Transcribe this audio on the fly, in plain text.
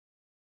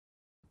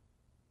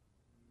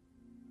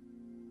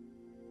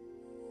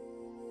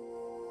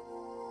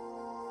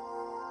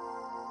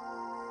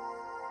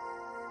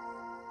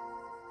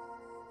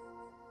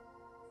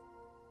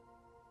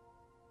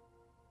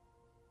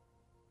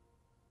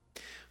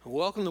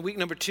Welcome to week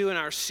number 2 in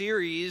our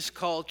series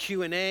called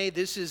Q&A.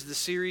 This is the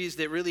series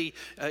that really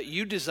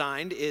you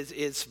designed.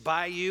 It's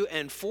by you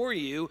and for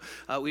you.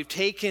 We've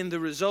taken the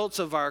results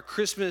of our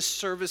Christmas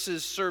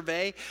services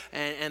survey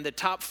and the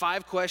top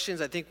 5 questions.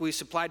 I think we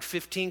supplied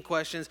 15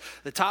 questions.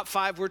 The top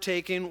 5 we're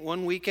taking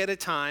 1 week at a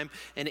time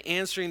and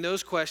answering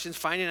those questions,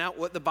 finding out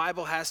what the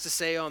Bible has to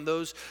say on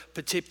those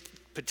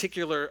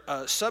particular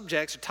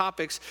subjects or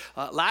topics.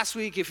 Last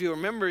week, if you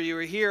remember, you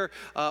were here,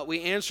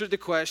 we answered the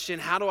question,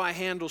 how do I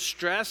handle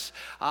stress?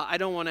 I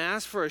don't want to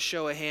ask for a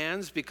show of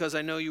hands because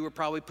I know you were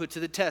probably put to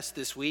the test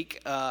this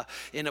week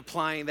in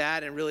applying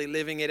that and really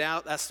living it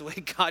out. That's the way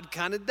God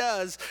kind of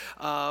does.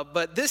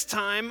 But this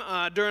time,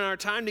 during our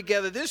time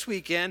together this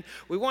weekend,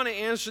 we want to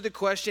answer the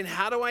question,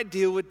 how do I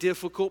deal with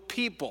difficult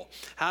people?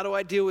 How do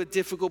I deal with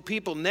difficult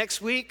people?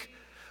 Next week,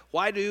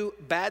 why do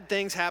bad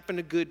things happen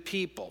to good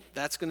people?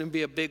 That's going to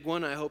be a big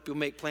one. I hope you'll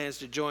make plans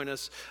to join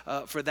us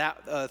for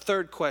that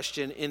third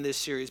question in this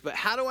series. But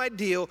how do I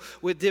deal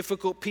with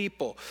difficult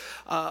people?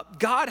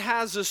 God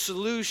has a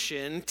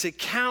solution to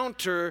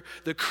counter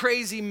the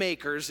crazy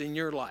makers in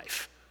your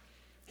life.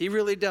 He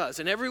really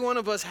does. And every one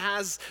of us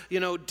has,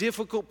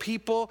 difficult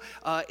people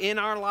in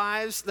our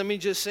lives. Let me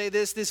just say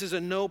this. This is a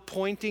no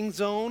pointing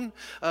zone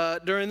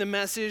during the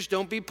message.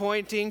 Don't be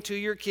pointing to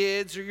your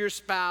kids or your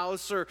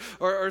spouse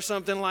or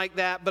something like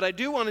that. But I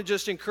do want to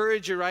just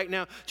encourage you right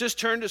now. Just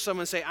turn to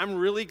someone and say, I'm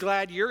really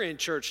glad you're in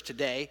church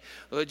today.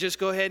 Just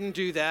go ahead and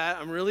do that.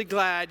 I'm really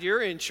glad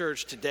you're in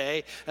church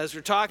today as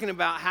we're talking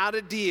about how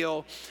to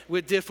deal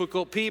with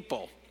difficult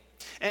people.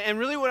 And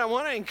really what I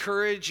want to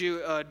encourage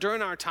you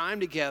during our time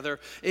together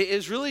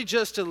is really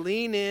just to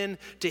lean in,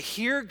 to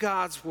hear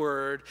God's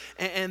word,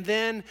 and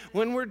then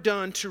when we're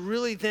done, to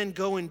really then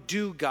go and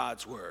do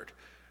God's word.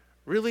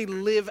 Really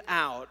live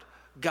out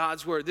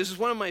God's word. This is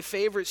one of my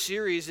favorite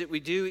series that we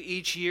do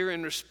each year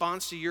in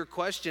response to your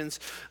questions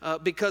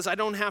because I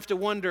don't have to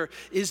wonder,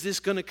 is this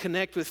going to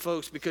connect with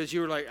folks? Because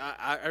you were like,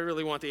 I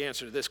really want the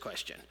answer to this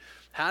question.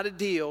 How to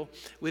deal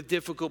with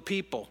difficult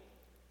people.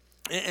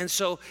 And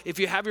so if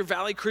you have your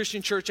Valley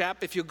Christian Church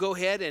app, if you'll go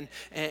ahead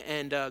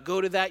and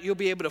go to that, you'll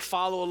be able to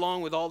follow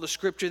along with all the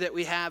scripture that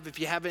we have. If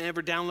you haven't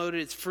ever downloaded it,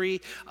 it's free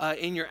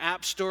in your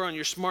app store on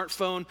your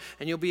smartphone,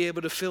 and you'll be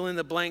able to fill in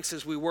the blanks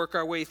as we work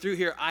our way through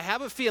here. I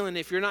have a feeling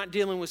if you're not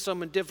dealing with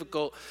someone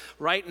difficult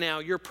right now,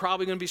 you're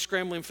probably going to be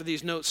scrambling for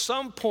these notes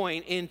some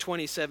point in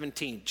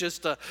 2017.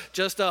 Just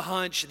a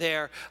hunch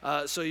there,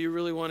 so you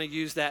really want to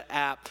use that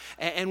app.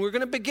 And we're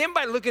going to begin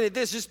by looking at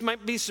this. This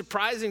might be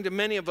surprising to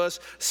many of us.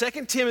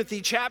 2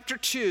 Timothy chapter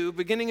 2,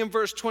 beginning in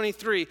verse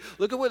 23,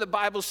 look at what the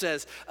Bible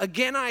says.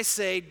 Again, I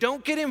say,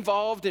 don't get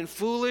involved in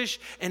foolish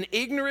and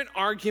ignorant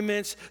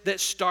arguments that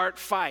start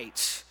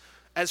fights.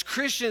 As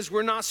Christians,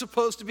 we're not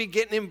supposed to be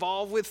getting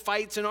involved with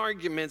fights and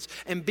arguments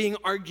and being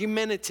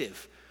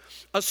argumentative.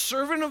 A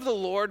servant of the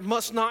Lord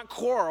must not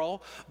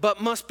quarrel,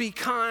 but must be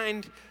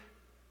kind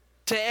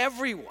to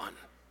everyone,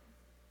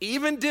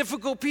 even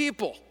difficult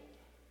people.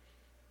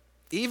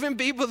 Even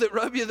people that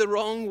rub you the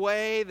wrong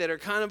way, that are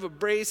kind of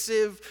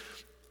abrasive,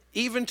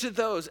 even to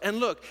those.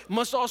 And look,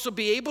 must also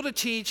be able to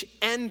teach,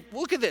 and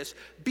look at this,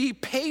 be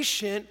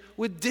patient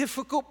with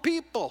difficult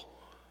people.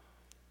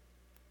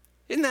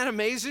 Isn't that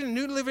amazing?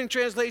 New Living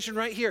Translation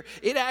right here.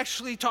 It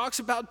actually talks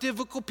about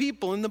difficult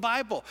people in the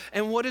Bible.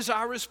 And what is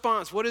our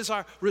response? What is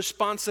our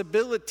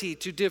responsibility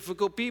to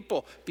difficult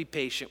people? Be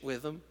patient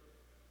with them.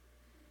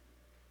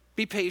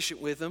 Be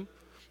patient with them.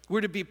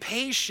 We're to be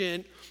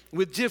patient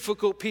with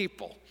difficult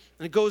people.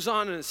 And it goes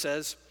on and it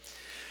says,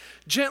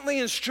 gently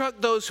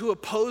instruct those who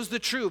oppose the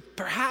truth.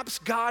 Perhaps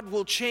God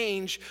will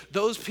change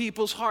those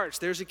people's hearts.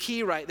 There's a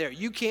key right there.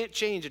 You can't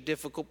change a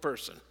difficult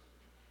person.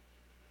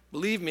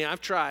 Believe me,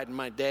 I've tried in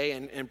my day,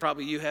 and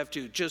probably you have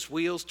too. Just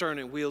wheels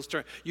turning, wheels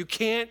turn. You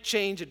can't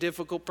change a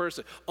difficult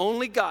person.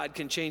 Only God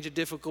can change a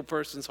difficult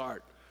person's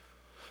heart.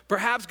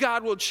 Perhaps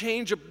God will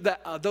change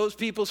those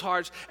people's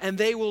hearts, and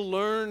they will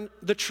learn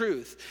the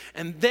truth.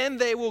 And then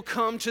they will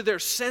come to their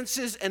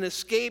senses and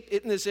escape.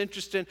 Isn't this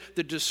interesting?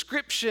 The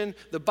description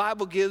the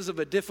Bible gives of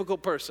a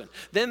difficult person.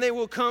 Then they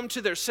will come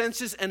to their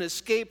senses and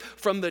escape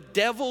from the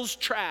devil's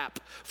trap,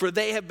 for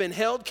they have been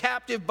held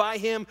captive by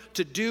him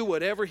to do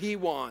whatever he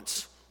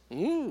wants.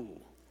 Ooh,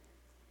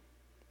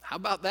 how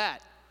about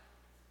that?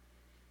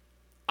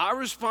 Our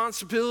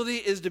responsibility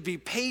is to be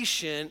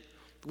patient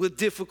with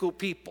difficult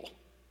people.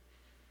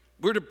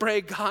 We're to pray,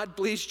 God,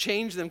 please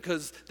change them,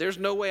 because there's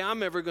no way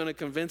I'm ever going to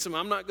convince them.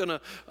 I'm not going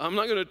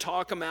to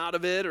talk them out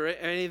of it or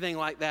anything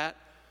like that.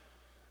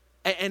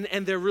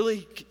 And they're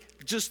really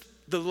just,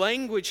 the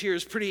language here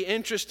is pretty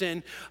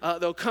interesting.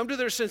 They'll come to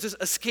their senses,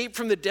 escape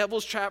from the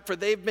devil's trap, for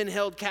they've been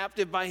held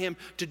captive by him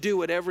to do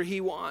whatever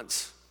he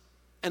wants.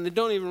 And they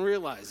don't even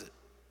realize it.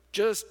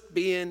 Just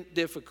being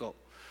difficult.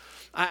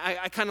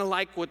 I kind of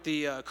like what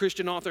the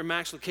Christian author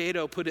Max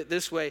Lucado put it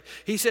this way.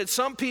 He said,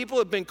 some people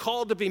have been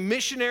called to be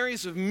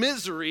missionaries of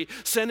misery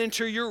sent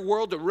into your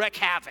world to wreak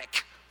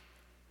havoc.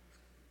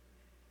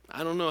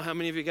 I don't know how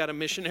many of you got a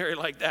missionary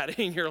like that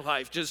in your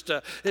life.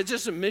 It's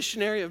just a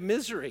missionary of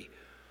misery.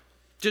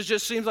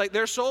 Just seems like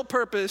their sole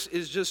purpose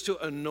is just to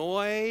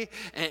annoy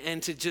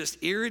and to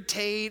just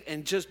irritate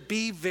and just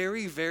be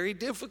very, very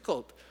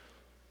difficult.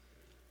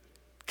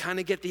 Kind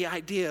of get the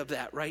idea of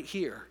that right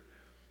here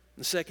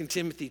in 2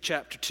 Timothy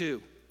chapter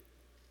 2,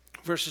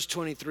 verses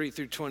 23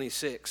 through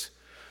 26.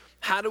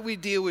 How do we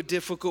deal with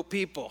difficult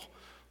people?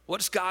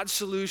 What's God's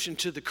solution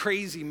to the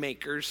crazy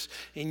makers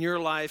in your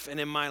life and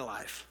in my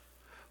life?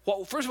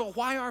 Well, first of all,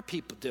 why are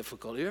people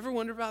difficult? You ever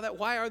wonder about that?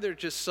 Why are there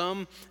just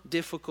some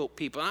difficult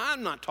people? And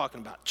I'm not talking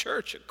about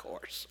church, of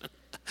course.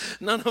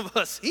 None of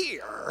us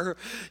here,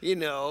 you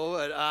know.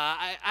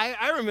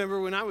 I remember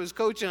when I was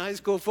coaching high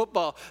school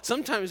football,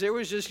 sometimes there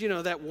was just,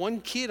 that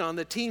one kid on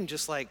the team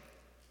just like,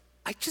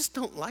 I just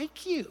don't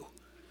like you.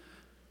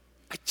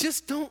 I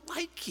just don't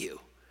like you.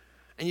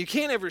 And you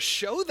can't ever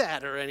show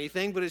that or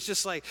anything, but it's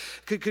just like,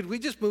 could we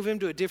just move him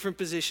to a different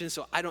position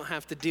so I don't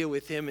have to deal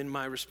with him in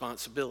my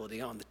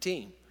responsibility on the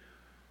team?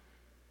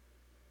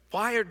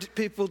 Why are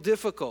people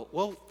difficult?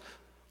 Well,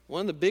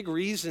 one of the big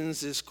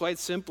reasons is quite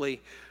simply,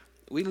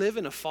 we live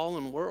in a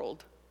fallen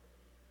world.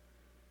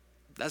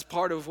 That's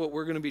part of what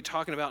we're going to be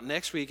talking about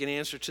next week in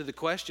answer to the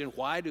question,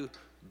 why do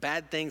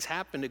bad things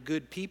happen to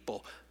good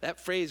people? That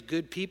phrase,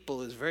 good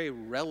people, is very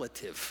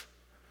relative.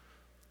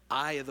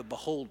 Eye of the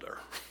beholder.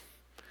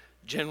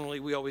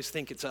 Generally, we always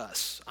think it's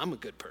us. I'm a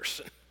good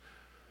person.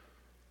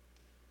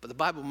 But the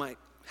Bible might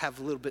have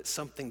a little bit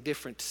something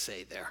different to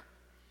say there.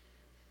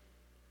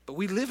 But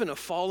we live in a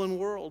fallen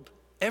world.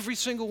 Every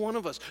single one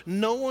of us.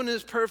 No one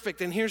is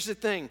perfect. And here's the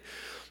thing.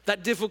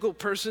 That difficult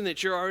person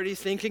that you're already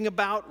thinking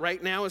about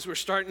right now as we're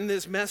starting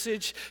this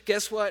message,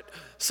 guess what?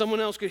 Someone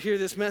else could hear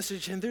this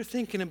message and they're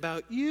thinking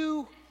about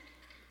you.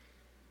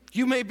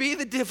 You may be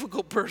the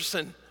difficult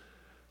person.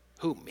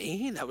 Who,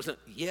 me?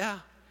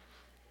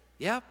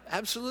 Yeah,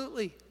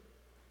 absolutely.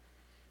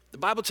 The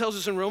Bible tells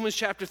us in Romans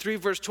chapter 3,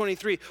 verse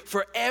 23,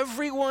 for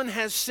everyone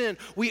has sinned.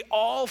 We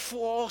all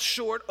fall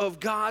short of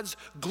God's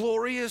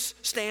glorious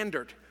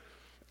standard.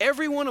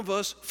 Every one of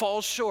us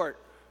falls short.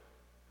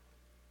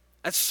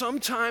 At some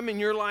time in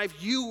your life,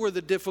 you were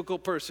the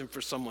difficult person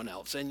for someone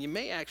else. And you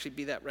may actually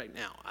be that right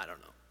now. I don't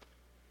know.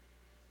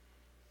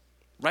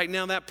 Right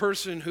now, that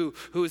person who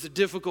is a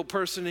difficult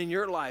person in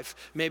your life,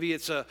 maybe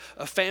it's a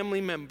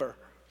family member.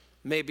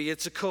 Maybe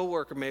it's a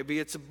coworker. Maybe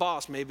it's a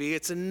boss. Maybe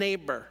it's a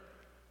neighbor.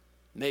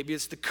 Maybe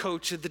it's the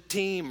coach of the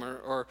team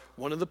or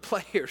one of the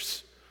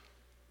players.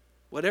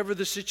 Whatever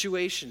the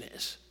situation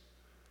is.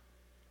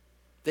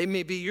 They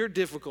may be your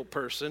difficult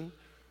person.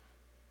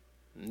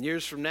 And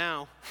years from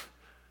now,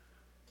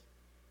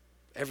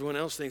 everyone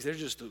else thinks they're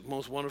just the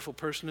most wonderful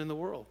person in the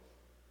world.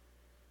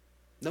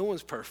 No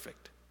one's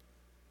perfect.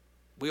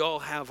 We all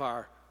have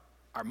our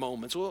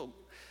moments. Well,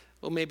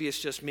 maybe it's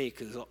just me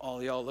because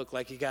all y'all look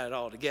like you got it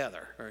all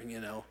together,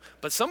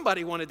 But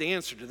somebody wanted the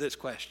answer to this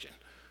question.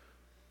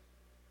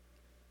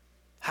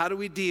 How do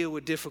we deal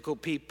with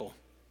difficult people?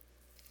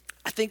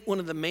 I think one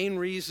of the main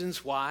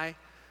reasons why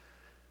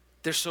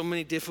there's so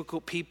many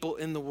difficult people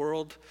in the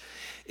world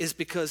is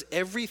because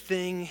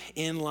everything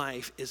in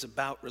life is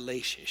about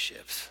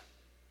relationships.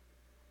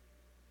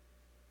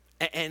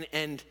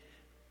 And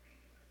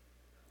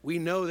we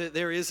know that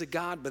there is a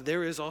God, but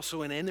there is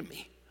also an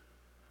enemy.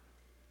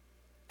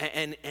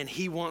 And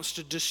he wants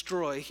to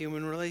destroy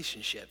human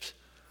relationships.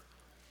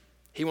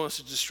 He wants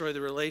to destroy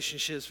the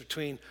relationships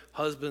between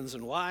husbands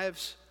and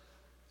wives,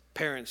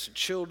 parents and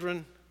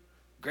children,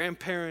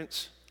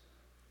 grandparents,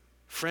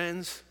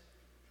 friends,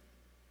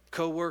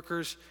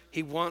 co-workers.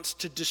 He wants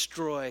to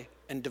destroy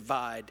and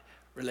divide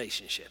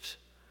relationships.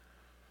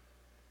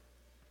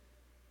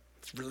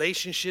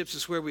 Relationships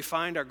is where we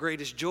find our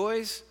greatest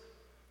joys,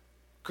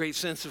 great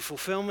sense of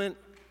fulfillment.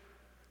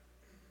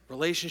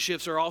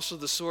 Relationships are also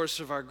the source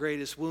of our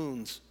greatest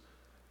wounds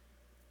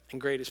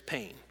and greatest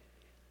pain.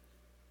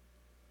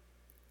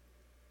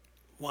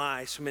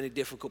 Why so many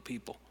difficult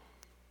people?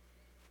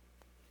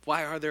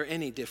 Why are there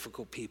any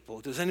difficult people?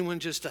 Does anyone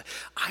just,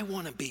 I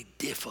want to be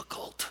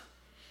difficult.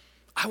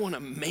 I want to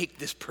make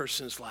this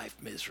person's life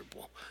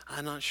miserable.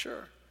 I'm not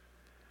sure.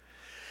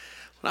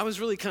 When I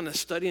was really kind of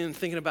studying and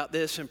thinking about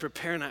this and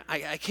preparing,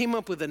 I came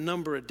up with a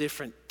number of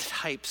different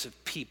types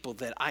of people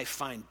that I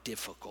find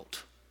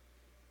difficult.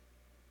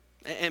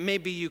 And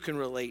maybe you can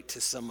relate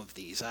to some of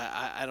these.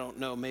 I don't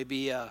know.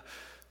 Maybe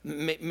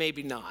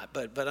not.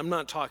 But I'm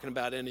not talking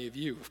about any of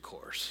you, of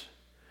course.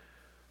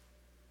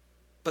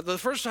 But the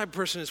first type of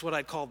person is what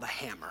I'd call the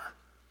hammer.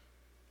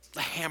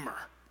 The hammer.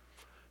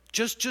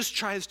 Just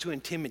tries to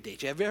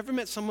intimidate you. Have you ever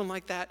met someone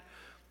like that?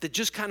 That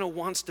just kind of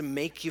wants to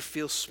make you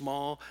feel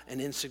small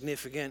and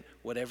insignificant,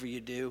 whatever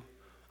you do?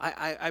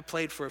 I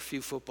played for a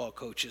few football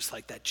coaches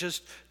like that,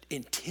 just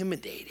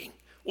intimidating.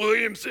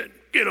 Williamson,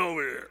 get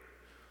over here.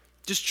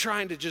 Just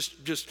trying to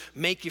just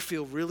make you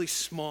feel really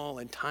small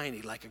and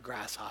tiny like a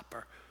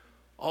grasshopper.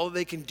 All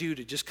they can do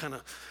to just kind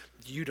of,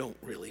 you don't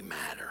really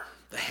matter.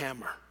 The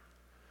hammer.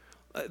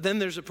 Then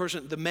there's a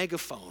person, the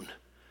megaphone.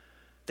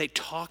 They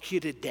talk you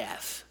to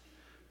death.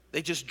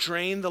 They just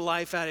drain the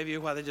life out of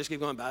you while they just keep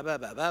going, ba ba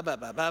ba ba ba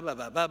ba ba ba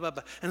ba ba ba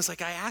ba. And it's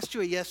like, I asked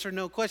you a yes or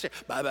no question.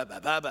 Ba ba ba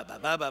ba ba ba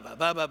ba ba ba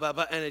ba ba ba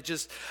ba. And it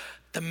just,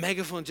 the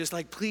megaphone just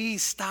like,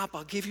 please stop.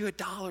 I'll give you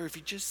 $1 if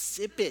you just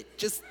sip it.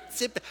 Just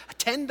sip it.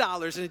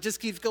 $10, and it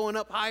just keeps going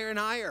up higher and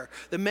higher.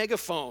 The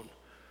megaphone.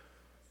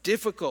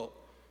 Difficult.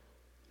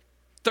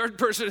 Third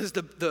person is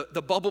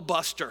the bubble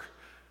buster.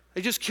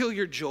 They just kill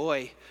your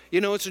joy.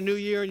 You know, it's a new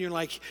year and you're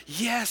like,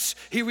 yes,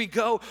 here we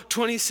go,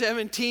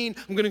 2017.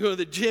 I'm going to go to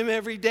the gym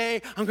every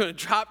day. I'm going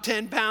to drop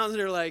 10 pounds. And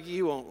they're like,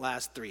 you won't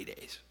last 3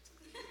 days.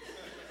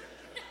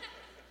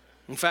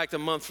 In fact, a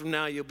month from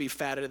now, you'll be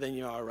fatter than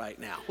you are right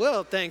now.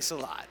 Well, thanks a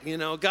lot. You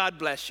know, God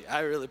bless you. I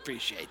really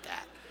appreciate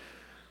that.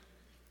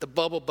 The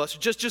bubble buster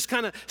just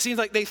kind of seems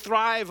like they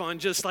thrive on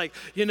just like,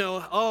 you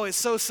know, oh, it's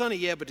so sunny.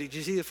 Yeah, but did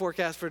you see the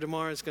forecast for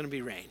tomorrow? It's going to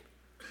be rain.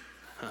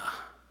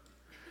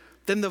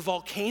 Then the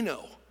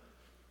volcano.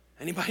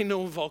 Anybody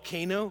know a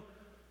volcano?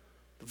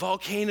 The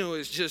volcano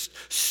is just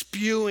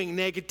spewing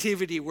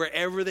negativity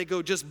wherever they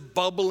go, just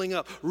bubbling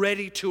up,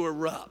 ready to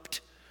erupt.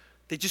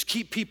 They just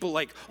keep people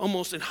like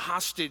almost in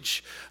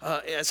hostage,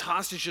 as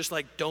hostage, just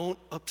like, don't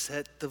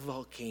upset the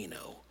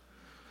volcano.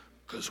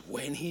 Because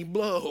when he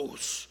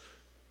blows,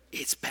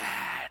 it's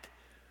bad.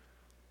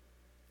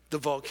 The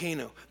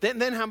volcano.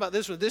 Then how about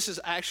this one? This is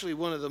actually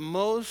one of the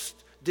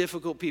most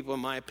difficult people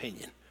in my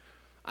opinion.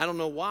 I don't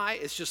know why,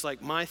 it's just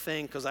like my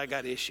thing because I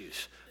got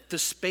issues. The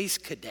space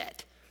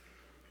cadet.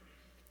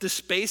 The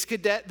space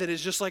cadet that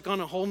is just like on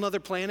a whole nother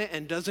planet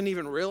and doesn't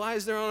even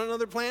realize they're on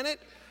another planet.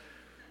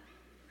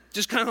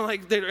 Just kind of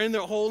like they're in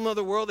their whole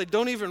nother world. They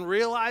don't even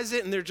realize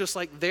it and they're just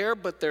like there,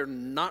 but they're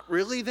not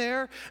really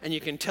there. And you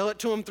can tell it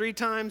to them 3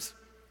 times.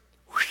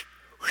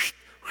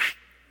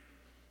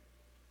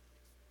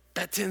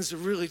 That tends to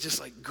really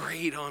just like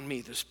grate on me,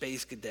 the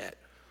space cadet.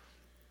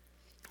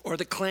 Or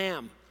the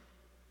clam.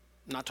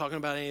 I'm not talking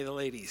about any of the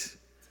ladies.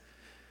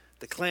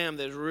 The clam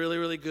that is really,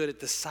 really good at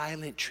the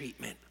silent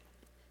treatment.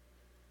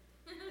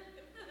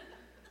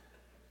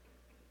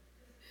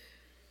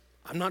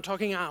 I'm not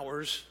talking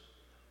hours.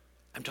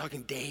 I'm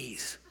talking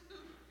days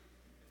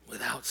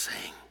without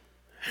saying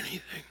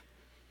anything.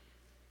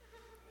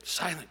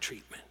 Silent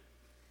treatment.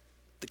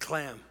 The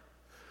clam.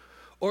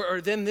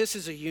 Or then this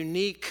is a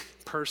unique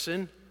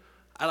person.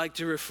 I like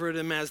to refer to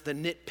them as the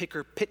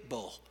nitpicker pit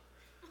bull.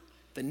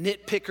 The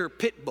nitpicker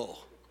pit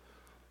bull.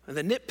 And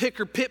the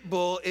nitpicker pit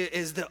bull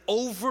is the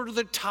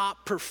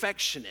over-the-top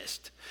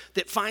perfectionist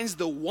that finds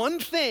the one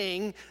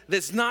thing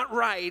that's not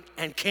right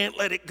and can't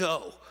let it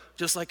go,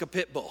 just like a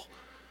pit bull.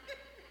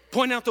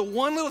 Point out the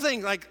one little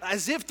thing, like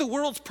as if the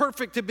world's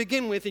perfect to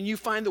begin with and you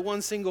find the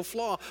one single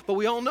flaw, but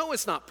we all know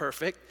it's not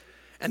perfect.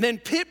 And then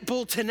pit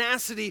bull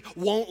tenacity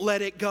won't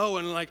let it go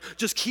and like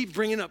just keep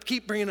bringing up,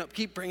 keep bringing up,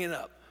 keep bringing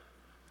up.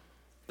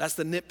 That's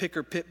the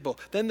nitpicker pit bull.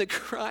 Then the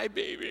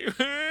crybaby.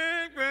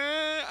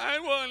 I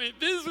want it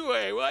this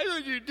way. Why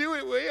don't you do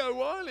it the way I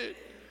want it?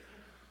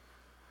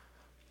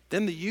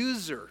 Then the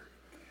user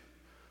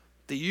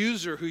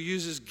who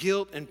uses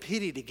guilt and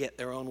pity to get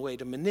their own way,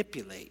 to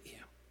manipulate you.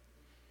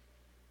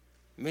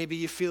 Maybe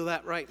you feel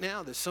that right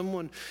now, that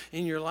someone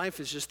in your life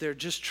is just there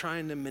just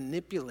trying to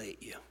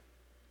manipulate you,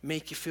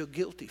 make you feel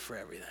guilty for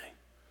everything.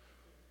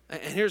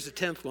 And here's the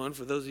 10th one,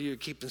 for those of you who are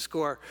keeping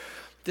score.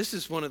 This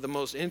is one of the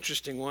most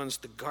interesting ones,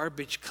 the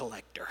garbage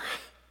collector.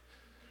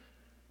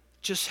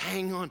 Just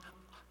hang on.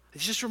 It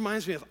just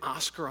reminds me of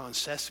Oscar on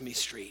Sesame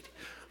Street.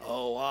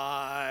 Oh,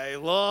 I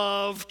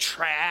love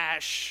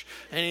trash,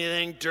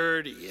 anything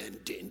dirty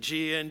and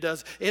dingy and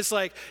does. It's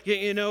like,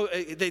 you know,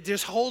 they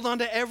just hold on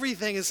to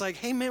everything. It's like,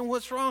 hey, man,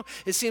 what's wrong?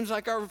 It seems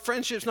like our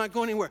friendship's not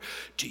going anywhere.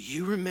 Do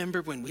you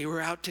remember when we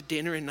were out to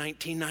dinner in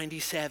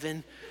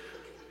 1997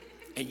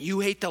 and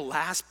you ate the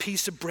last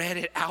piece of bread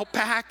at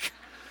Outback?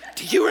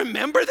 Do you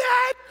remember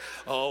that?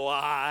 Oh,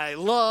 I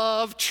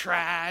love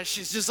trash.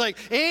 It's just like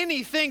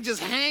anything,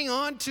 just hang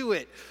on to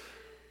it.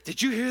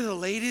 Did you hear the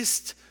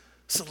latest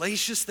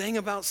salacious thing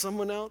about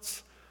someone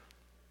else?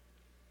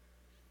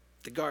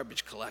 The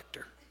garbage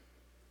collector.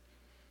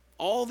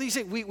 All these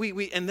things,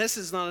 we and this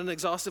is not an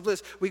exhaustive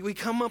list. We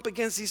come up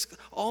against these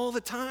all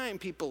the time,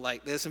 people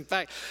like this. In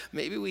fact,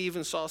 maybe we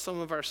even saw some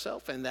of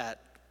ourselves in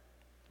that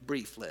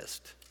brief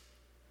list.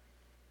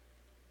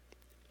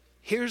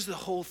 Here's the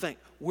whole thing.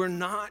 We're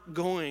not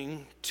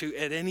going to,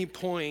 at any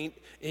point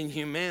in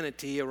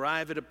humanity,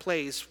 arrive at a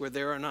place where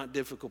there are not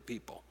difficult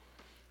people.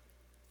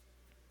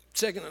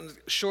 Second,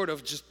 short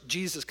of just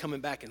Jesus coming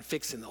back and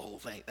fixing the whole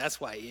thing. That's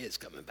why he is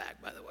coming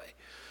back, by the way.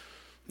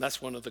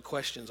 That's one of the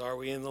questions. Are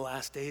we in the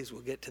last days?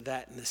 We'll get to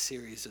that in this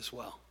series as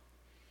well.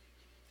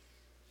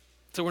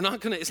 So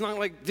it's not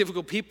like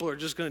difficult people are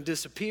just going to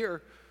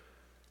disappear.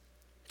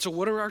 So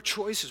what are our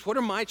choices? What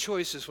are my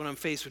choices when I'm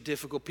faced with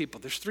difficult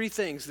people? There's 3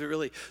 things,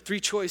 three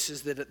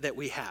choices that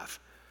we have.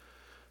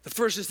 The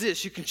first is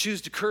this: you can choose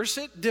to curse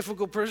it.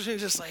 Difficult person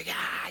is just like,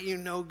 you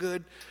no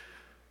good.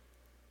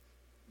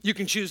 You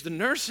can choose to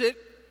nurse it.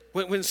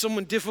 When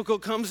someone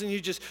difficult comes and you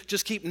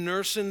just keep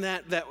nursing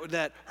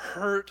that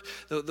hurt,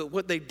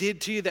 what they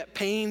did to you, that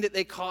pain that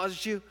they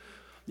caused you.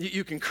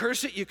 You can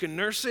curse it, you can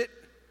nurse it.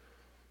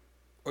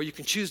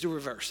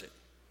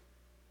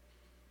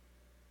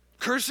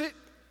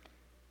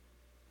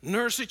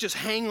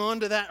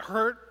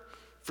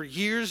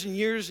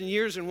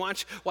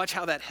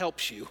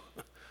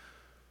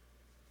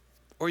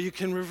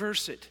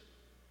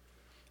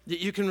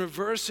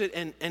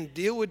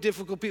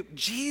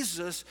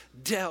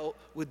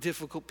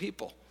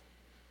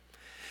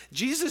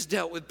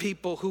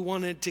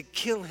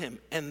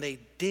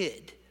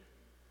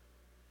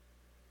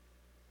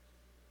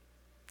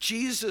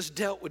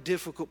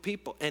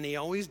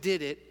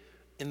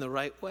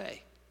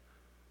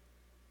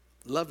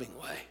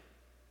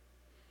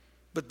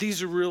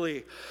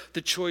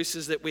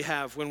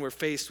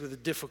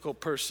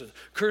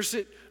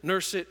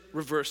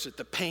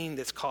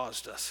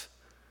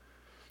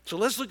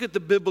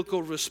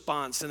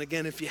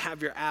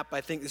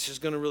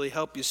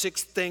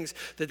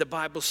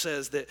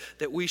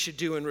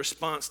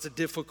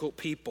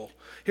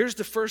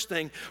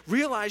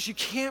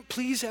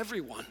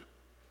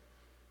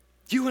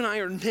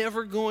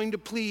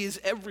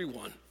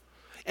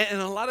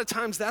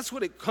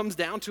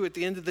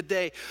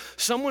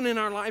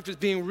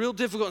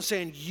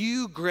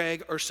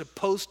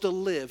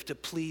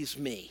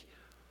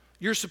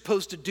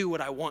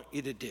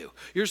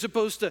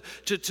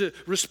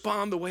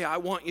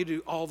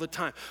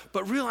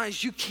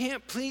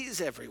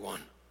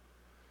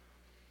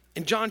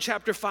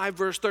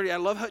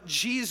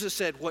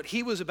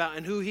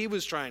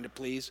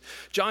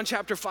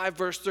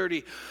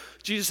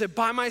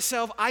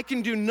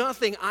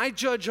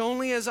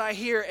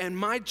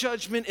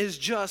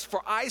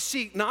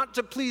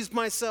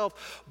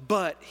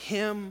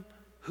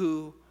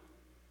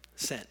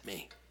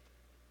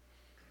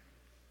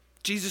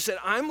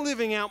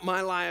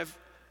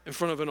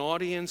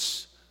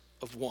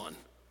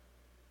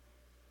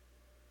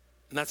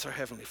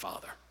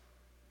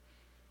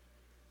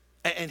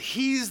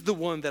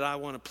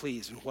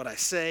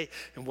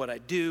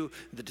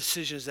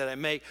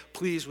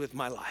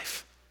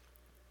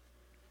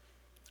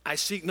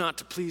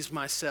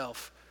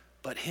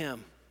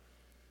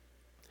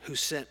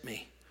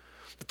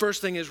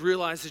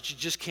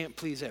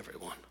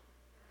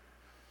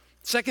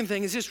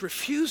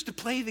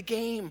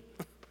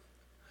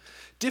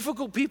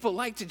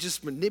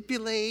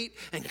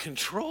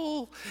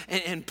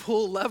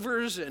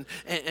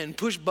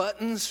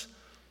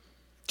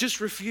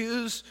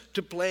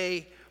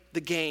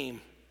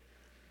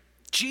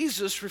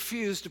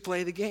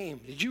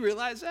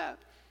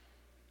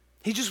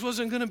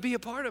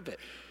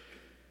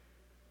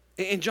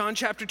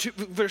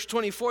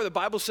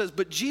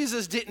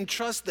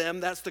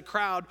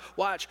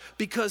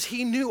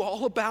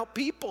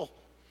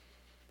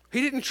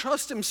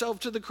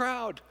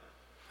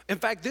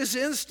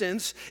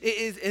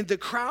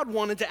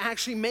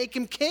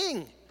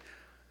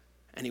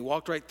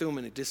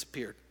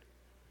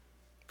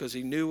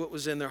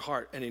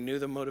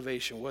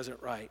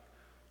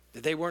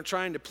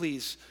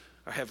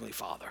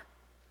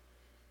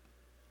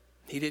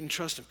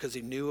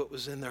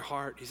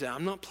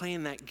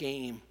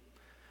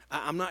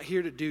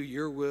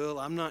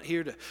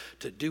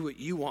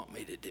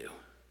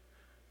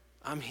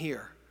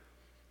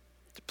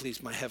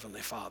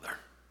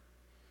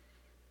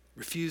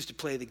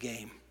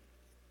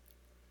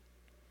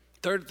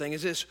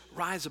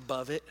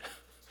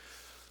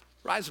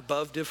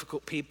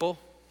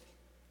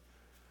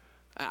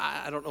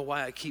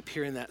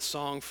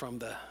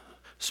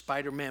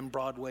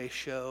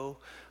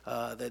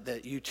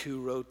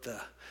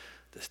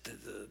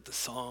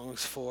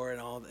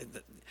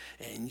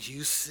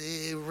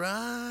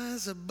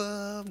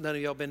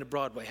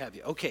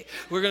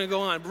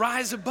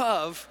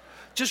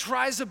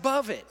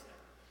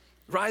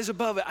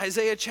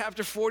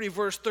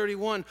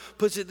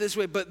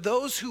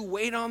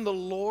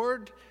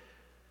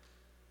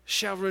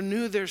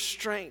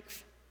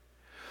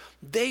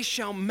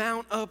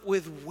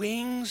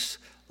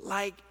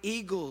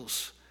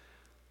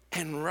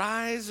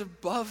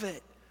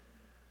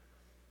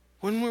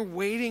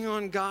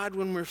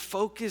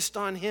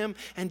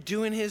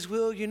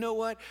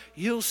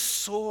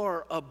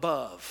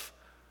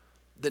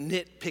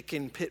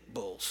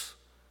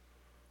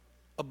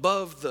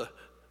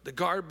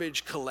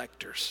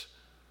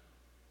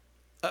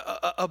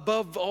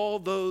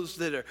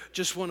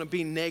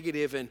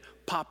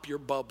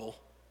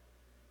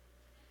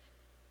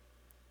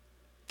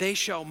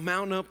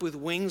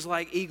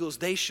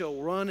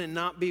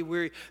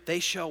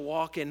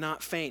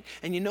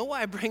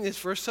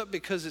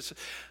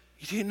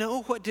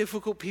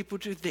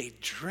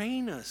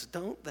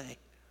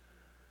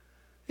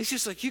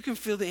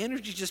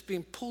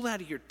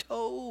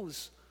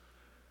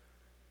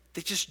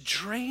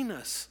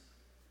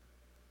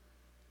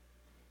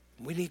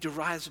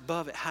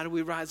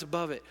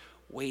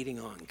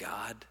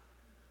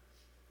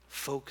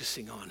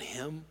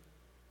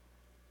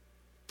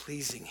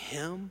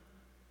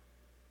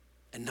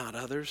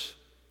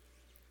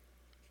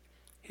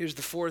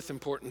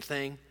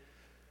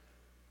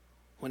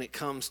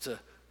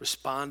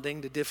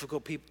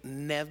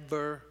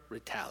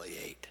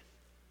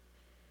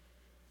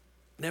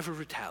 Never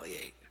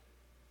retaliate.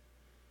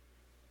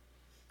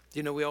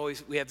 You know,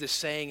 we have this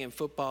saying in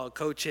football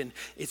coaching,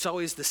 it's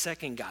always the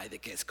second guy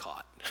that gets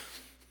caught.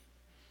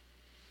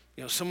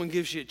 You know, someone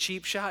gives you a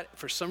cheap shot.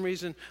 For some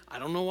reason, I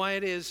don't know why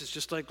it is. It's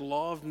just like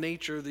law of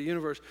nature of the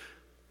universe.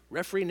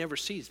 Referee never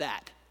sees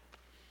that.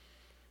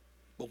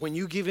 But when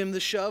you give him the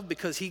shove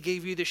because he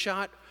gave you the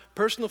shot,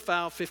 personal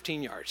foul,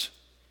 15 yards.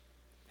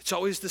 It's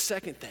always the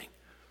second thing.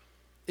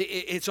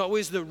 It's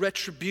always the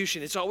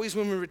retribution. It's always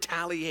when we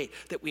retaliate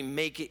that we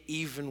make it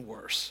even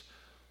worse.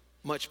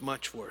 Much,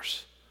 much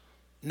worse.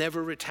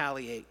 Never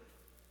retaliate.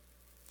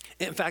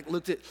 In fact,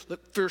 look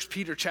 1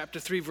 Peter chapter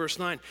 3, verse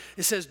 9.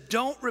 It says,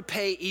 don't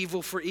repay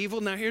evil for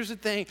evil. Now here's the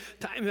thing,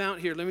 time out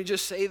here. Let me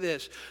just say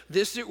this.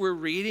 This that we're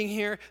reading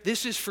here,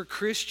 this is for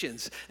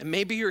Christians. And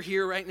maybe you're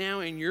here right now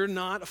and you're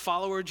not a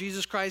follower of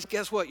Jesus Christ.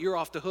 Guess what? You're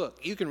off the hook.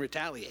 You can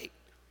retaliate.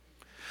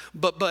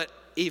 But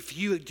if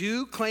you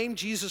do claim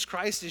Jesus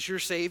Christ as your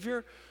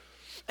Savior,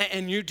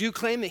 and you do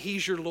claim that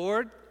He's your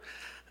Lord,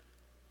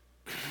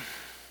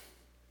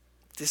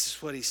 this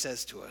is what He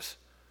says to us.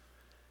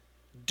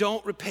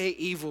 Don't repay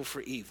evil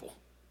for evil.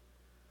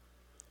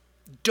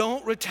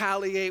 Don't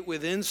retaliate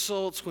with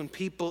insults when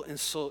people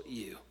insult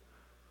you.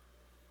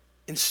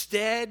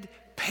 Instead,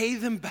 pay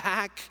them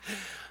back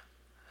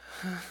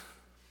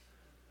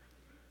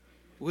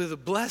with a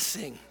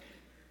blessing.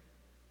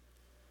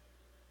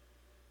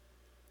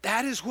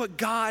 That is what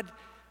God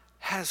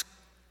has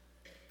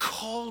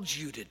called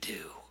you to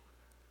do.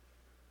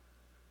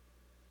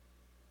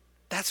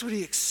 That's what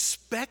He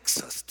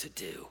expects us to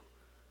do.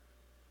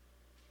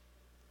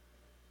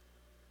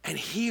 And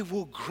He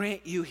will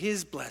grant you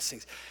His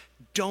blessings.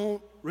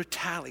 Don't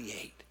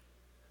retaliate.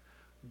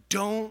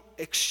 Don't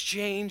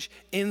exchange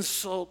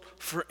insult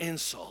for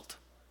insult.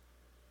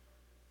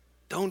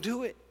 Don't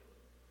do it.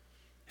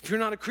 If you're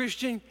not a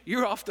Christian,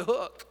 you're off the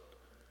hook.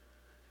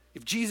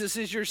 If Jesus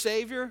is your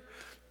Savior,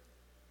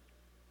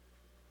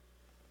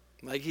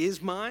 like He is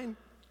mine,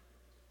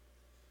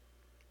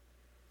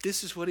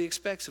 this is what He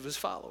expects of His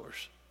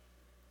followers.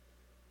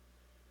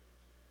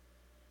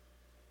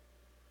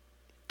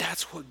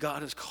 That's what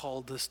God has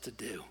called us to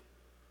do.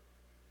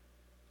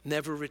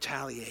 Never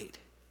retaliate.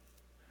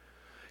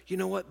 You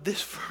know what?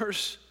 This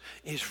verse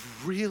is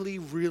really,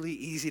 really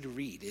easy to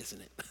read, isn't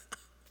it?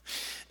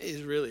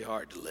 It's really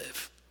hard to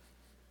live.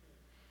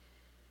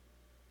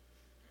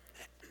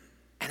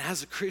 And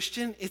as a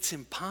Christian, it's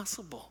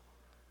impossible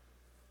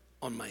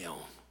on my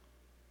own,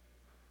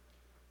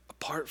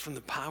 apart from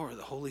the power of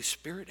the Holy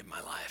Spirit in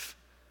my life.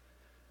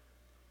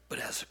 But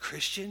as a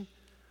Christian,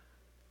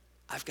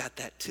 I've got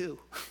that too.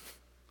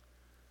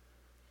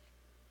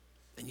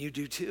 And you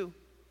do too.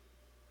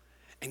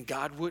 And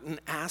God wouldn't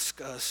ask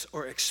us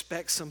or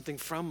expect something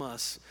from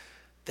us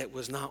that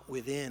was not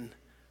within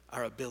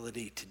our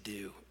ability to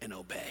do and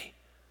obey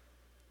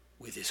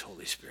with His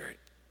Holy Spirit.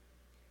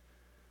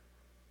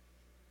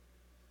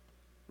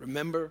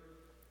 Remember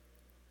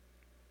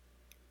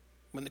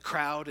when the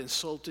crowd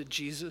insulted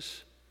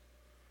Jesus?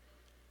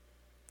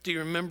 Do you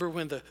remember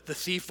when the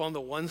thief on the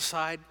one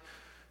side,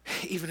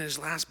 even his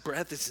last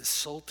breath, is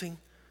insulting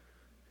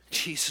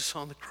Jesus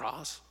on the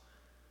cross?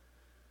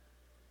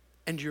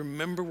 And do you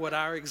remember what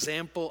our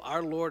example,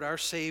 our Lord, our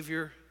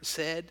Savior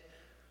said?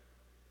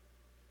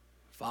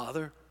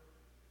 Father,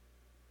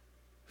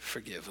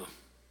 forgive them.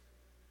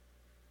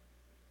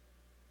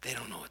 They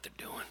don't know what they're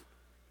doing.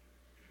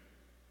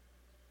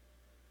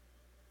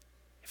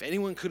 If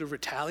anyone could have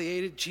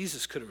retaliated,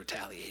 Jesus could have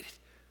retaliated.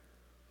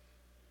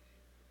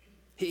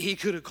 He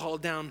could have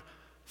called down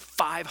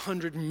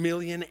 500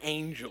 million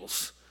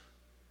angels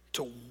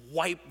to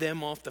wipe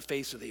them off the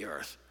face of the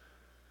earth.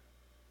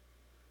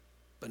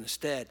 But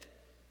instead,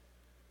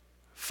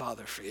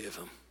 Father, forgive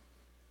them,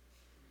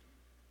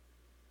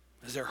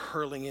 as they're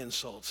hurling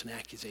insults and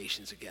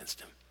accusations against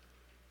Him.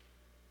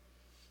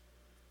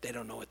 They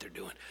don't know what they're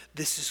doing.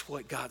 This is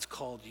what God's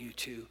called you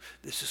to.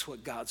 This is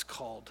what God's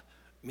called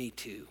me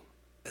to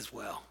as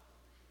well.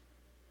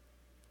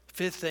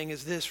 Fifth thing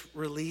is this: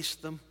 release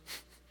them.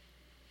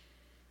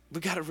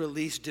 We've got to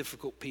release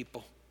difficult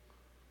people.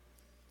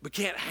 We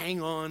can't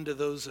hang on to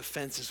those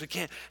offenses. We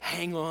can't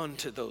hang on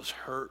to those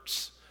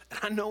hurts. And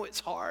I know it's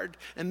hard,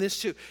 and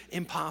this too,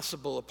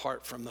 impossible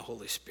apart from the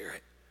Holy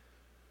Spirit.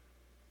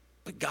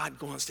 But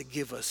God wants to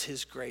give us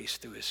His grace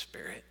through His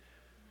Spirit,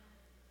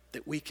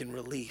 that we can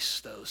release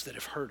those that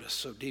have hurt us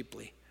so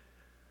deeply.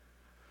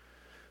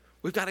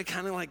 We've got to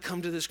kind of like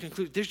come to this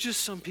conclusion. There's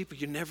just some people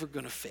you're never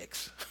going to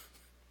fix.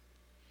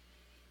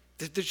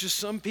 There's just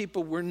some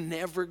people we're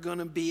never going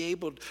to be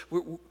able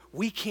to,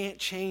 we can't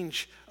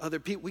change other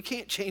people. We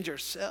can't change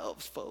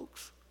ourselves,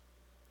 folks.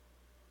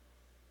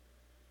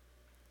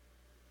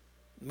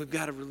 We've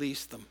got to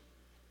release them.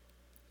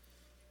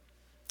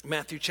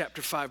 Matthew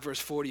chapter 5, verse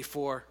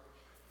 44,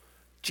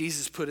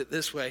 Jesus put it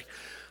this way: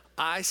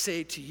 I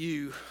say to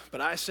you, but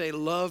I say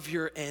love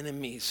your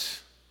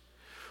enemies.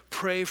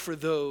 Pray for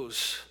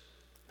those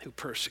who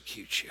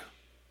persecute you.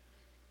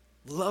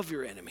 Love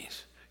your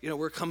enemies. You know,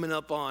 we're coming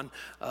up on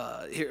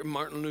here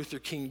Martin Luther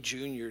King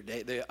Jr.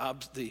 Day,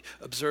 the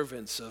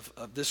observance of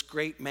this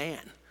great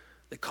man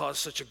that caused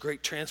such a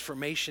great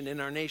transformation in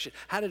our nation.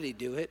 How did he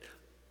do it?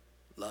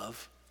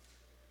 Love.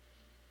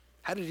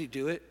 How did he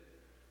do it?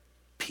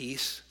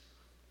 Peace.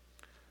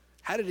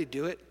 How did he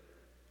do it?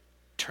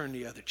 Turn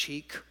the other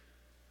cheek.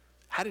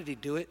 How did he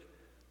do it?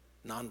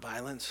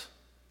 Nonviolence.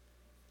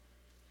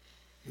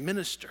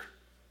 Minister,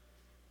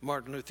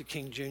 Martin Luther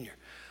King Jr.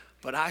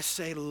 But I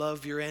say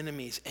love your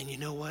enemies. And you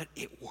know what?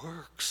 It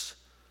works.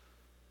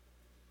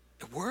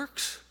 It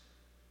works.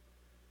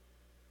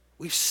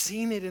 We've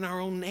seen it in our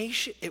own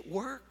nation. It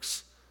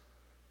works.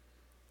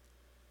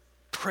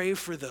 Pray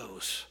for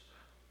those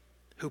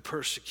who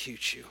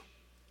persecute you.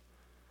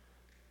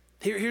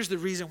 Here's the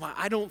reason why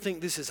I don't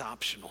think this is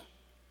optional.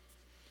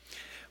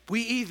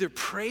 We either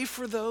pray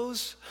for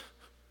those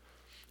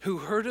who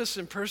hurt us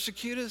and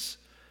persecute us,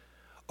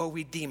 or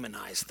we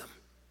demonize them.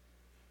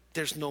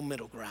 There's no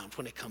middle ground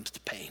when it comes to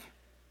pain.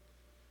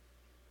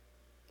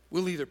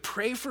 We'll either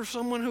pray for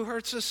someone who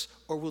hurts us,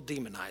 or we'll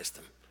demonize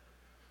them.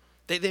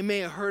 They may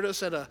have hurt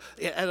us at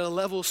a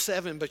level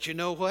 7, but you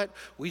know what?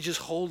 We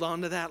just hold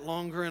on to that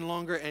longer and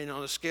longer, and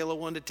on a scale of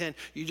 1 to 10,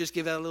 you just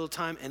give that a little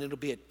time, and it'll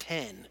be a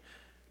 10,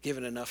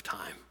 given enough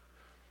time.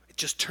 It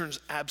just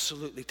turns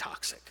absolutely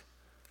toxic.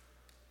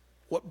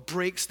 What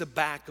breaks the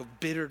back of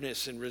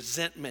bitterness and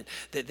resentment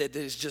that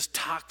is just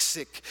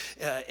toxic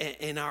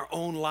in our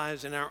own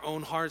lives, in our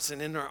own hearts,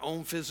 and in our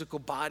own physical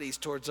bodies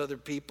towards other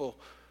people?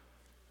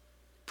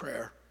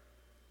 Prayer.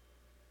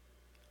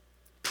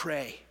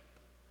 Pray.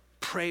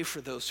 Pray for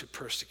those who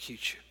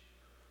persecute you.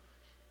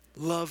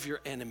 Love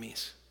your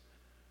enemies.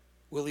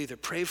 We'll either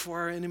pray for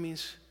our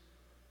enemies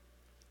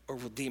or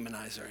we'll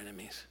demonize our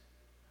enemies.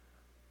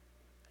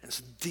 And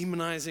so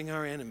demonizing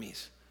our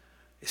enemies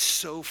is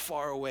so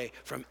far away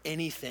from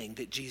anything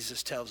that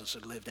Jesus tells us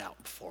had lived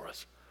out before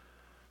us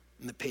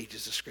in the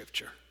pages of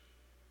Scripture.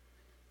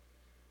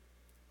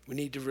 We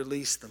need to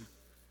release them.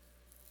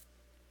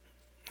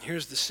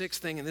 Here's the 6th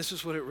thing, and this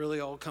is what it really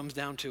all comes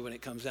down to when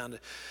it comes down to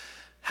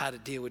how to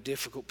deal with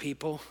difficult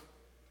people.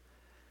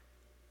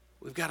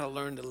 We've got to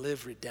learn to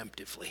live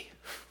redemptively.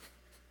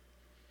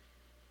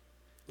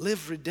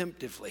 Live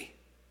redemptively.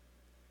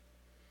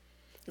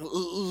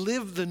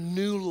 Live the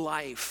new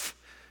life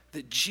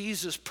that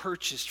Jesus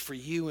purchased for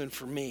you and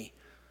for me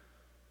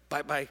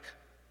by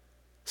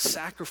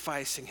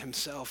sacrificing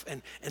himself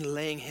and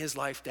laying his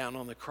life down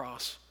on the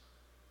cross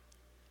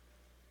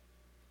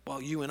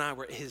while you and I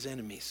were his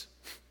enemies,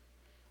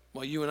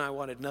 while you and I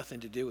wanted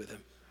nothing to do with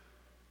him.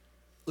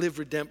 Live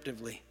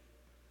redemptively.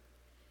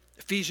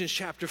 Ephesians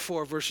chapter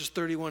 4, verses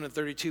 31 and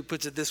 32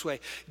 puts it this way: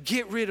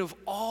 get rid of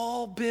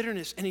all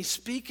bitterness. And he's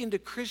speaking to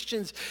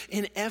Christians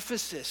in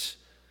Ephesus,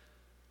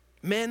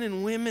 men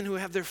and women who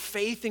have their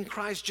faith in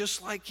Christ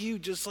just like you,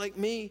 just like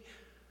me.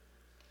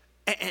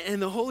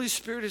 And the Holy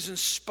Spirit is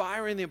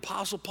inspiring the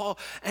Apostle Paul.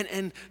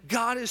 And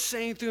God is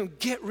saying through him,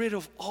 get rid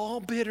of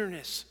all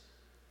bitterness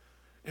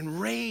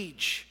and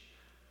rage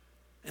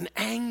and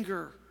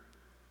anger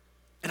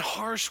and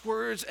harsh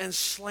words and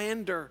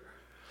slander,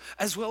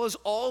 as well as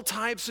all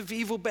types of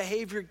evil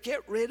behavior.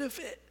 Get rid of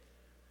it.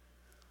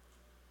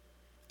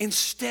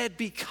 Instead,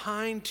 be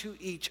kind to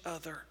each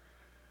other,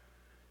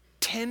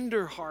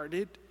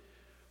 tender-hearted,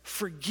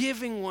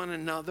 forgiving one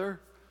another.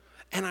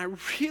 And I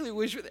really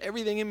wish with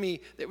everything in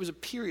me there was a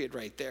period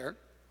right there,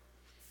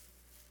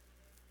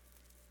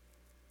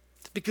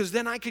 because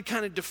then I could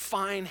kind of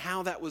define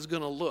how that was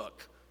going to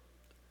look.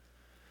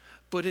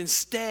 But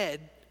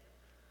instead,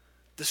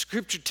 the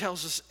Scripture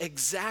tells us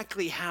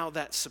exactly how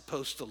that's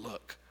supposed to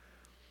look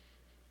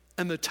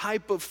and the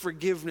type of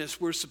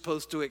forgiveness we're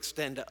supposed to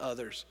extend to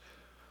others.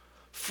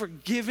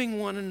 Forgiving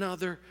one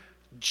another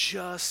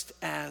just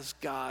as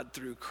God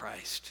through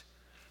Christ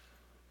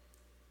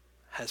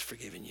has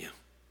forgiven you.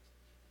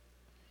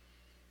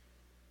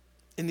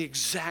 In the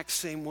exact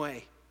same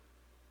way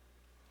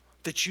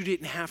that you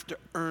didn't have to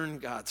earn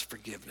God's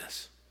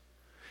forgiveness.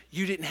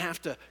 You didn't have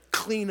to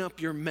clean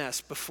up your mess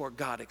before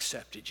God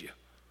accepted you.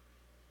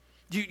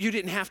 You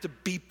didn't have to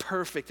be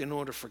perfect in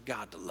order for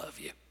God to love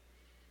you.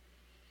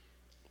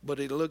 But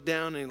he looked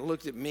down and he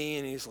looked at me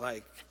and he's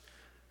like,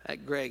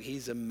 that Greg,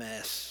 he's a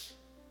mess.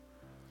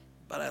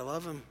 But I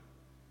love him.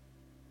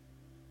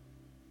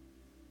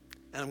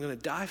 And I'm going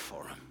to die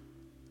for him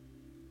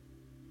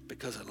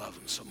because I love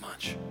him so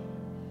much.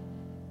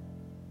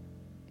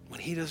 When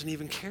he doesn't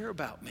even care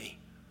about me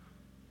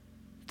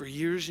for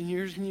years and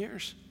years and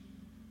years.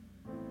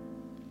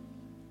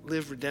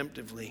 Live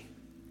redemptively.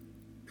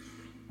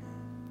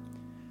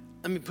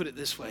 Let me put it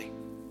this way.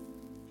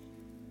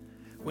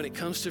 When it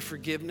comes to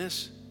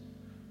forgiveness,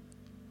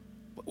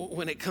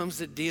 when it comes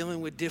to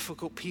dealing with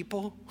difficult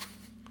people,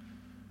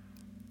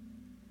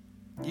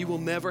 you will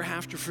never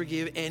have to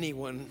forgive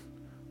anyone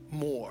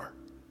more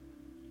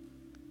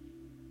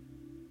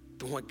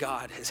than what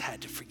God has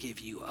had to forgive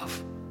you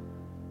of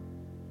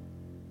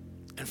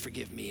and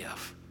forgive me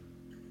of.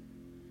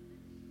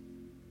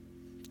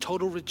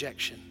 Total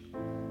rejection.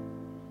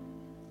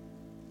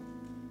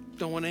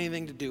 Don't want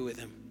anything to do with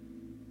him.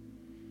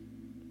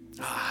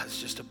 It's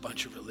just a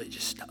bunch of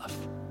religious stuff.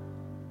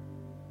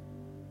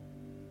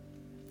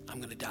 I'm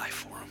going to die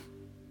for him.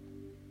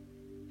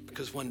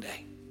 Because one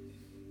day,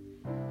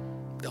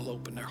 they'll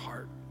open their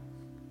heart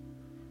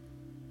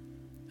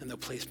and they'll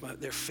place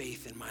their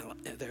faith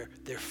in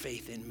their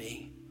faith in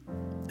me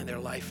and their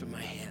life in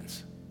my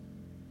hands.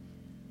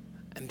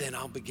 And then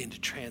I'll begin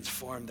to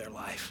transform their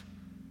life.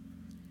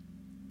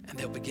 And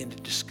they'll begin to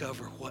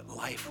discover what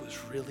life was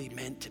really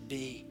meant to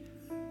be.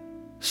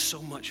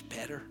 So much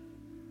better,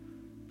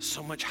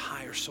 so much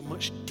higher, so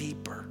much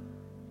deeper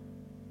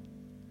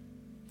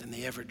than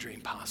they ever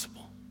dreamed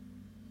possible.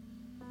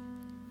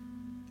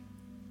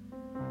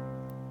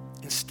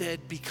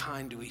 Instead, be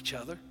kind to each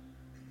other,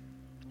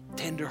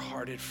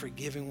 tender-hearted,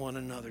 forgiving one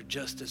another,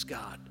 just as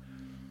God,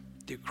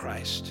 through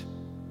Christ,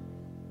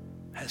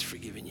 has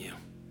forgiven you.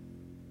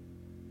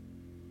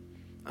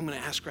 I'm going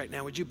to ask right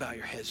now, would you bow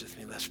your heads with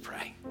me? Let's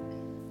pray.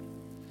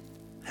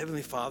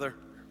 Heavenly Father,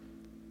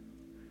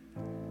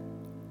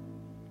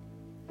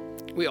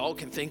 we all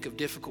can think of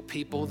difficult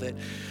people that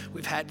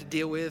we've had to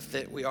deal with,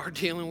 that we are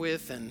dealing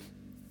with, and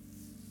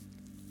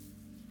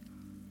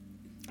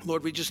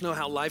Lord, we just know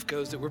how life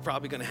goes, that we're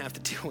probably going to have to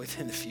deal with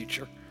in the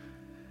future.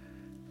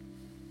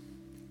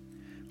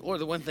 Lord,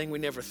 the one thing we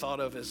never thought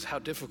of is how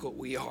difficult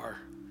we are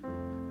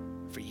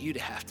for you to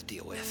have to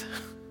deal with.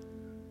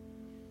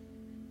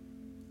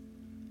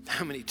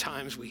 How many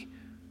times we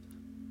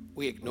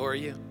ignore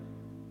you.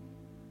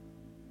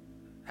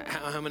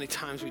 How many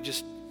times we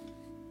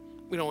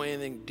don't want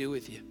anything to do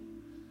with you.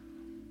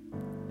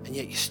 And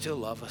yet you still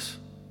love us.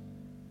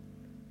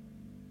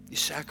 You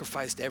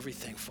sacrificed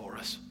everything for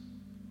us.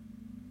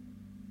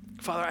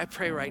 Father, I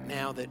pray right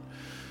now that,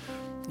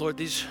 Lord,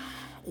 these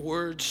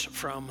words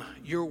from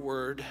your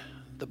word,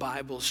 the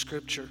Bible,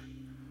 Scripture,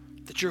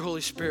 that your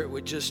Holy Spirit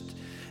would just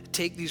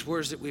take these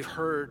words that we've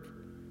heard,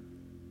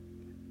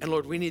 and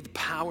Lord, we need the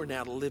power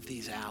now to live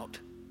these out.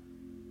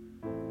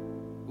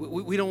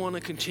 We don't want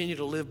to continue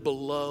to live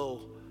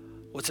below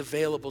what's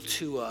available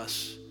to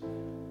us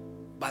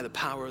by the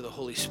power of the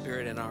Holy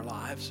Spirit in our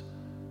lives.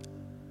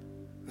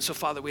 And so,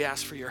 Father, we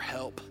ask for your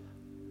help,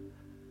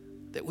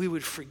 that we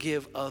would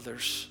forgive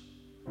others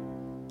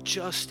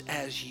just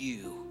as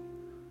you,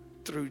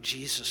 through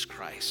Jesus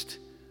Christ,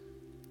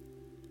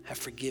 have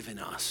forgiven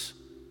us.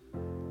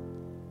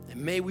 And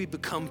may we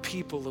become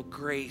people of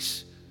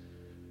grace,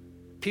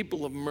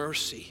 people of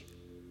mercy,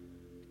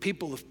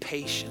 people of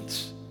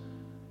patience,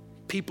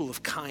 people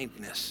of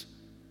kindness,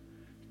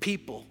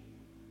 people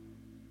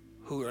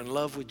who are in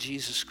love with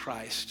Jesus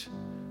Christ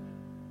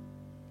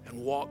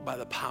and walk by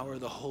the power of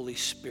the Holy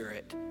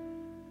Spirit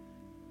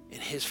in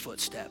his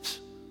footsteps.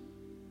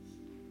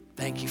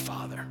 Thank you,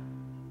 Father.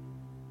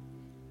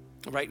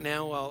 Right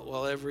now,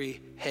 while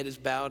every head is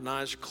bowed and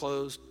eyes are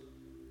closed,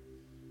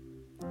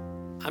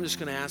 I'm just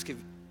going to ask,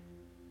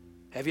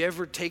 have you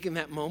ever taken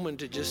that moment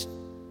to just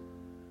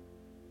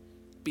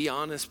be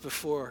honest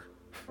before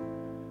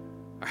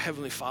our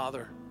Heavenly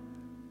Father?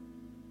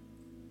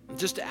 And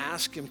just to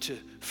ask him to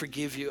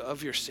forgive you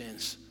of your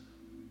sins.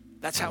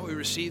 That's how we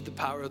receive the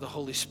power of the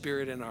Holy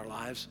Spirit in our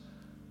lives.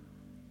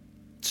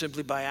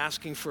 Simply by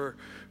asking for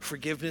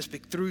forgiveness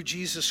through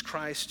Jesus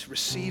Christ,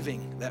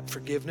 receiving that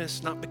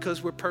forgiveness, not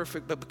because we're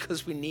perfect, but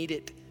because we need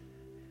it.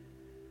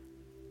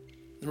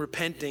 And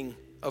repenting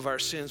of our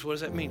sins. What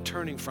does that mean?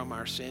 Turning from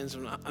our sins.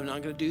 I'm not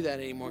going to do that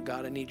anymore.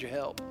 God, I need your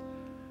help.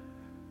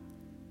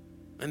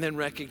 And then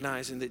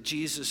recognizing that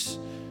Jesus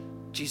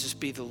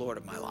be the Lord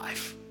of my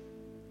life.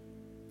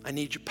 I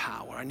need your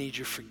power. I need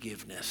your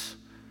forgiveness.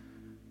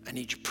 I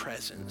need your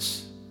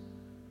presence.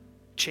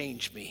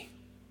 Change me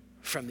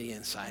from the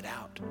inside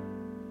out.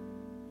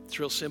 It's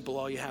real simple.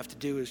 All you have to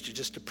do is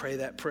just to pray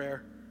that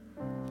prayer.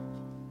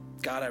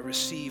 God, I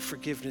receive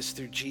forgiveness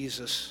through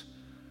Jesus.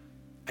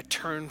 I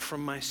turn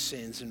from my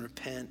sins and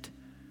repent.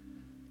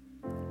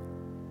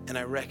 And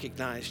I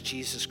recognize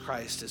Jesus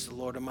Christ as the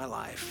Lord of my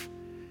life.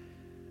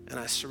 And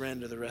I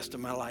surrender the rest of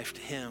my life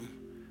to him,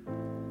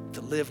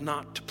 to live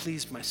not to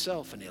please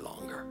myself any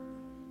longer,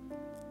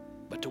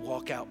 but to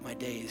walk out my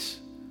days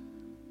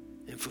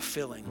in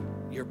fulfilling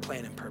your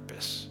plan and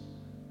purpose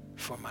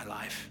for my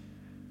life.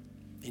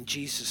 In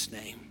Jesus'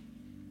 name,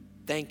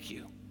 thank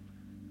you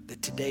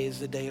that today is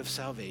the day of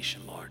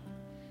salvation, Lord.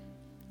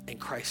 In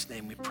Christ's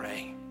name we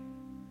pray.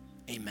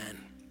 Amen.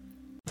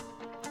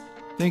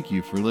 Thank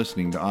you for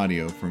listening to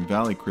audio from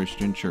Valley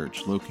Christian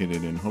Church,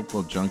 located in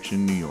Hopewell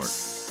Junction, New York.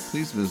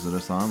 Please visit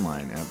us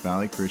online at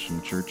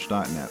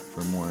valleychristianchurch.net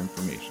for more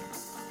information.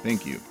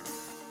 Thank you.